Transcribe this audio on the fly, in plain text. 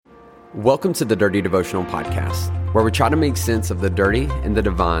Welcome to the Dirty Devotional Podcast, where we try to make sense of the dirty and the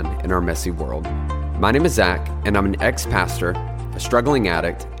divine in our messy world. My name is Zach, and I'm an ex-pastor, a struggling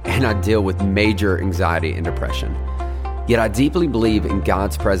addict, and I deal with major anxiety and depression. Yet I deeply believe in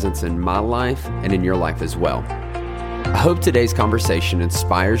God's presence in my life and in your life as well. I hope today's conversation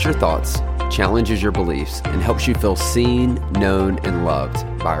inspires your thoughts, challenges your beliefs, and helps you feel seen, known, and loved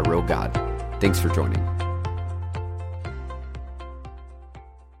by a real God. Thanks for joining.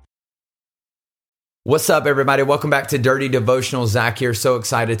 What's up, everybody? Welcome back to Dirty Devotional. Zach here. So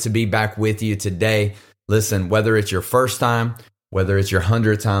excited to be back with you today. Listen, whether it's your first time, whether it's your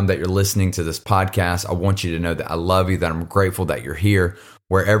 100th time that you're listening to this podcast, I want you to know that I love you, that I'm grateful that you're here.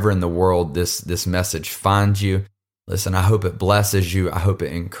 Wherever in the world this message finds you, listen, I hope it blesses you. I hope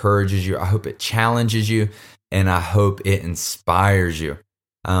it encourages you. I hope it challenges you. And I hope it inspires you.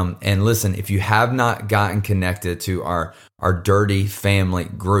 And listen, if you have not gotten connected to our Dirty Family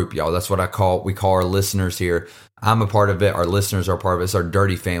group, y'all, that's what we call our listeners here. I'm a part of it. Our listeners are part of it. It's our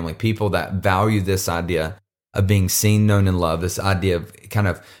Dirty Family, people that value this idea of being seen, known, and loved, this idea of kind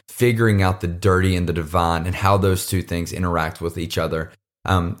of figuring out the dirty and the divine and how those two things interact with each other.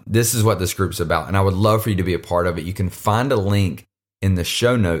 This is what this group's about, and I would love for you to be a part of it. You can find a link in the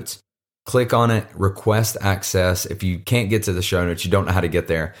show notes. Click on it, request access. If you can't get to the show notes, you don't know how to get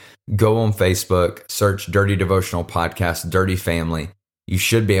there, go on Facebook, search Dirty Devotional Podcast, Dirty Family. You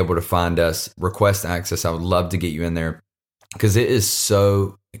should be able to find us, request access. I would love to get you in there because it is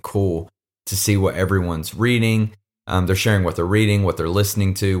so cool to see what everyone's reading. They're sharing what they're reading, what they're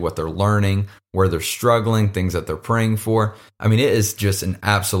listening to, what they're learning, where they're struggling, things that they're praying for. I mean, it is just an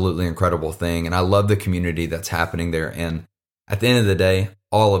absolutely incredible thing. And I love the community that's happening there. And at the end of the day,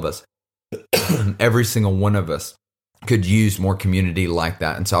 all of us, every single one of us could use more community like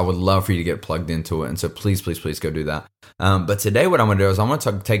that. And so I would love for you to get plugged into it. And so please go do that. But today what I'm going to do is I'm going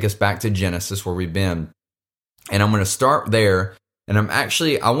to take us back to Genesis where we've been. And I'm going to start there. And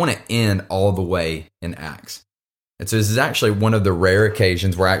I want to end all the way in Acts. And so this is actually one of the rare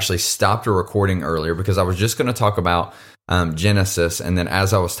occasions where I actually stopped a recording earlier because I was just going to talk about Genesis. And then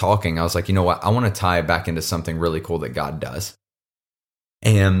as I was talking, I was like, you know what? I want to tie it back into something really cool that God does.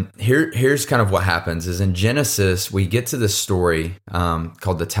 And here's kind of what happens is in Genesis, we get to this story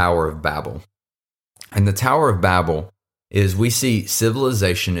called the Tower of Babel. And the Tower of Babel is we see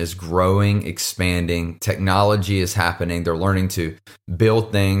civilization is growing, expanding, technology is happening. They're learning to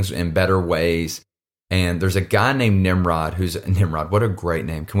build things in better ways. And there's a guy named Nimrod, what a great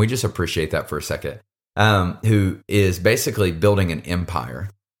name. Can we just appreciate that for a second? Who is basically building an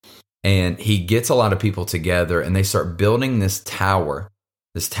empire. And he gets a lot of people together and they start building this Tower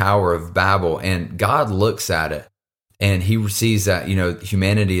of Babel, and God looks at it and he sees that,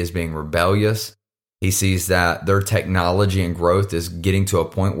 humanity is being rebellious. He sees that their technology and growth is getting to a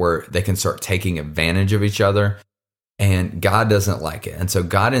point where they can start taking advantage of each other, and God doesn't like it. And so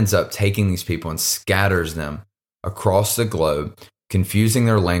God ends up taking these people and scatters them across the globe, confusing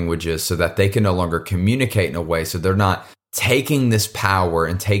their languages so that they can no longer communicate in a way so they're not taking this power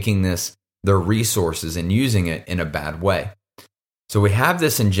and taking their resources and using it in a bad way. So we have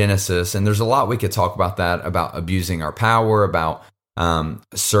this in Genesis, and there's a lot we could talk about that, about abusing our power, about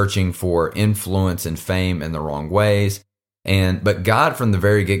searching for influence and fame in the wrong ways. But God from the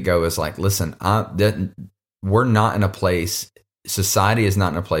very get-go is like, listen, we're not in a place, society is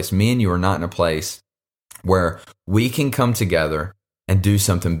not in a place, me and you are not in a place where we can come together and do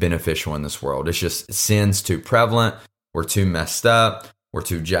something beneficial in this world. It's just sin's too prevalent, we're too messed up, we're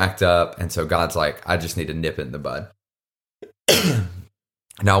too jacked up, and so God's like, I just need to nip it in the bud.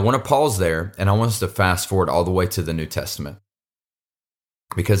 Now, I want to pause there, and I want us to fast forward all the way to the New Testament.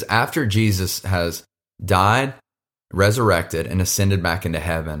 Because after Jesus has died, resurrected, and ascended back into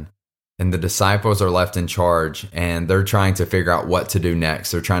heaven, and the disciples are left in charge, and they're trying to figure out what to do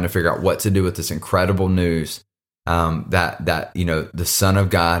next. They're trying to figure out what to do with this incredible news that the Son of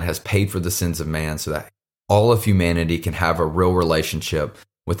God has paid for the sins of man so that all of humanity can have a real relationship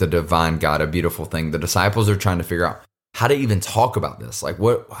with the divine God, a beautiful thing. The disciples are trying to figure out how to even talk about this. Like,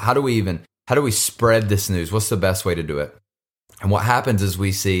 how do we spread this news? What's the best way to do it? And what happens is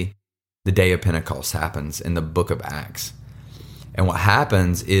we see the day of Pentecost happens in the book of Acts. And what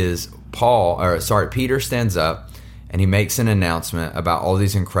happens is Peter stands up and he makes an announcement about all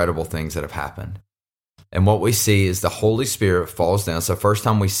these incredible things that have happened. And what we see is the Holy Spirit falls down. So first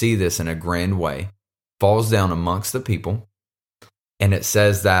time we see this in a grand way, falls down amongst the people. And it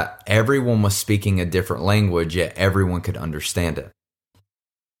says that everyone was speaking a different language, yet everyone could understand it.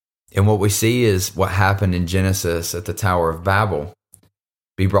 And what we see is what happened in Genesis at the Tower of Babel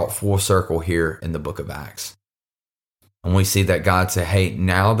be brought full circle here in the book of Acts. And we see that God said, hey,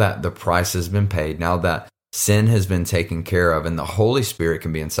 now that the price has been paid, now that sin has been taken care of and the Holy Spirit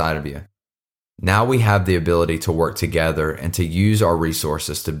can be inside of you, now we have the ability to work together and to use our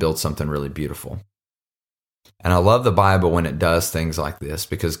resources to build something really beautiful. And I love the Bible when it does things like this,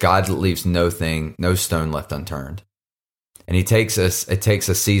 because God leaves no stone left unturned. And it takes a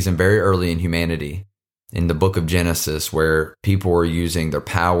season very early in humanity, in the book of Genesis, where people were using their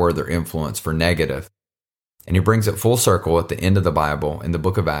power, their influence for negative. And he brings it full circle at the end of the Bible in the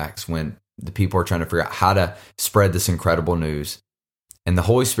book of Acts, when the people are trying to figure out how to spread this incredible news. And the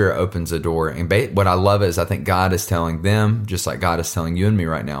Holy Spirit opens the door. And what I love is I think God is telling them, just like God is telling you and me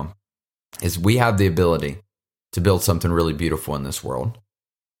right now, is we have the ability to build something really beautiful in this world.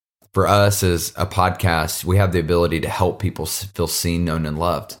 For us as a podcast, we have the ability to help people feel seen, known, and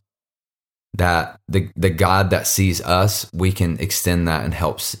loved. That the God that sees us, we can extend that and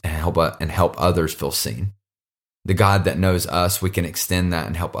help others feel seen. The God that knows us, we can extend that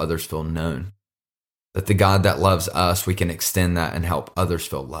and help others feel known. That the God that loves us, we can extend that and help others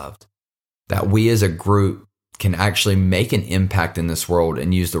feel loved. That we as a group can actually make an impact in this world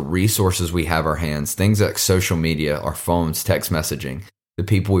and use the resources we have at our hands, things like social media, our phones, text messaging, the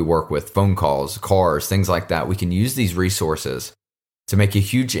people we work with, phone calls, cars, things like that. We can use these resources to make a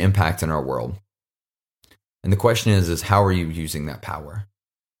huge impact in our world. And the question is how are you using that power?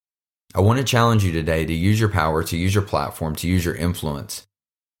 I want to challenge you today to use your power, to use your platform, to use your influence,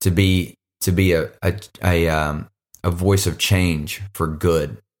 to be a voice of change for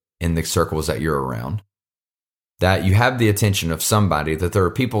good in the circles that you're around. That you have the attention of somebody, that there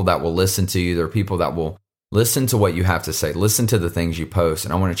are people that will listen to you, there are people that will listen to what you have to say, listen to the things you post.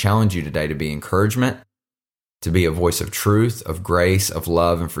 And I want to challenge you today to be encouragement, to be a voice of truth, of grace, of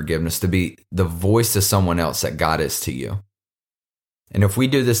love and forgiveness, to be the voice to someone else that God is to you. And if we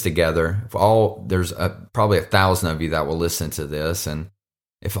do this together, there's probably 1,000 of you that will listen to this, and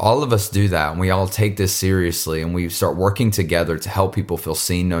if all of us do that and we all take this seriously and we start working together to help people feel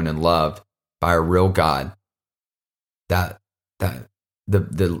seen, known, and loved by a real God, that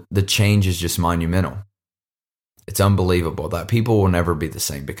the change is just monumental. It's unbelievable that people will never be the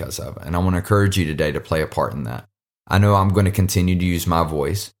same because of it. And I want to encourage you today to play a part in that. I know I'm going to continue to use my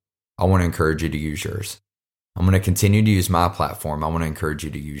voice. I want to encourage you to use yours. I'm going to continue to use my platform. I want to encourage you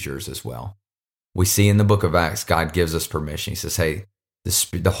to use yours as well. We see in the book of Acts, God gives us permission. He says, hey,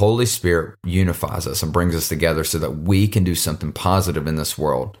 the Holy Spirit unifies us and brings us together so that we can do something positive in this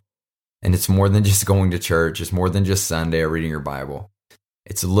world. And it's more than just going to church. It's more than just Sunday or reading your Bible.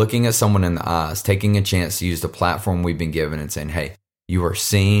 It's looking at someone in the eyes, taking a chance to use the platform we've been given and saying, hey, you are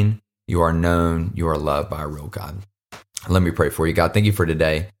seen, you are known, you are loved by a real God. Let me pray for you. God, thank you for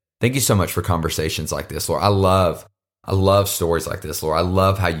today. Thank you so much for conversations like this, Lord. I love stories like this, Lord. I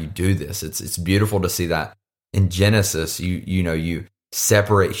love how you do this. It's beautiful to see that in Genesis, you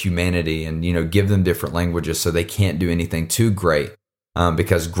separate humanity and, give them different languages so they can't do anything too great,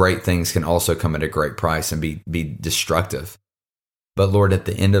 because great things can also come at a great price and be destructive. But Lord, at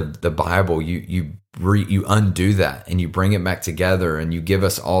the end of the Bible, you undo that and you bring it back together and you give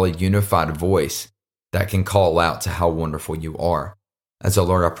us all a unified voice that can call out to how wonderful you are. And so,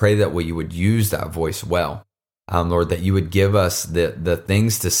 Lord, I pray that you would use that voice well. Lord, that you would give us the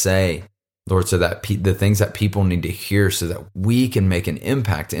things to say, Lord, so that the things that people need to hear so that we can make an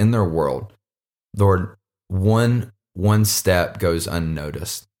impact in their world. Lord, one step goes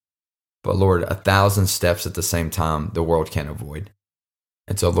unnoticed. But Lord, 1,000 steps at the same time, the world can't avoid.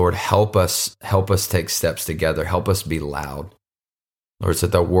 And so, Lord, help us take steps together. Help us be loud, Lord, so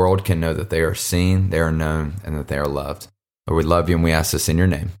that the world can know that they are seen, they are known, and that they are loved. Lord, we love you and we ask this in your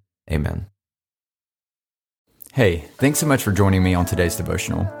name. Amen. Hey, thanks so much for joining me on today's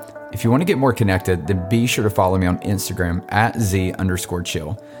devotional. If you want to get more connected, then be sure to follow me on Instagram at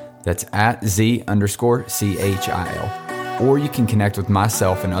 @Z_chill. That's at @Z_CHIL. Or you can connect with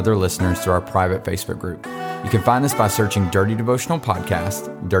myself and other listeners through our private Facebook group. You can find this by searching Dirty Devotional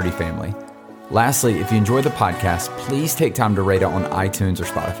Podcast, Dirty Family. Lastly, if you enjoy the podcast, please take time to rate it on iTunes or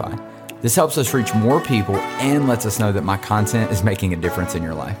Spotify. This helps us reach more people and lets us know that my content is making a difference in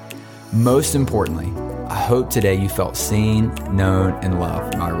your life. Most importantly, I hope today you felt seen, known, and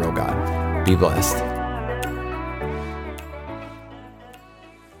loved by a real God. Be blessed.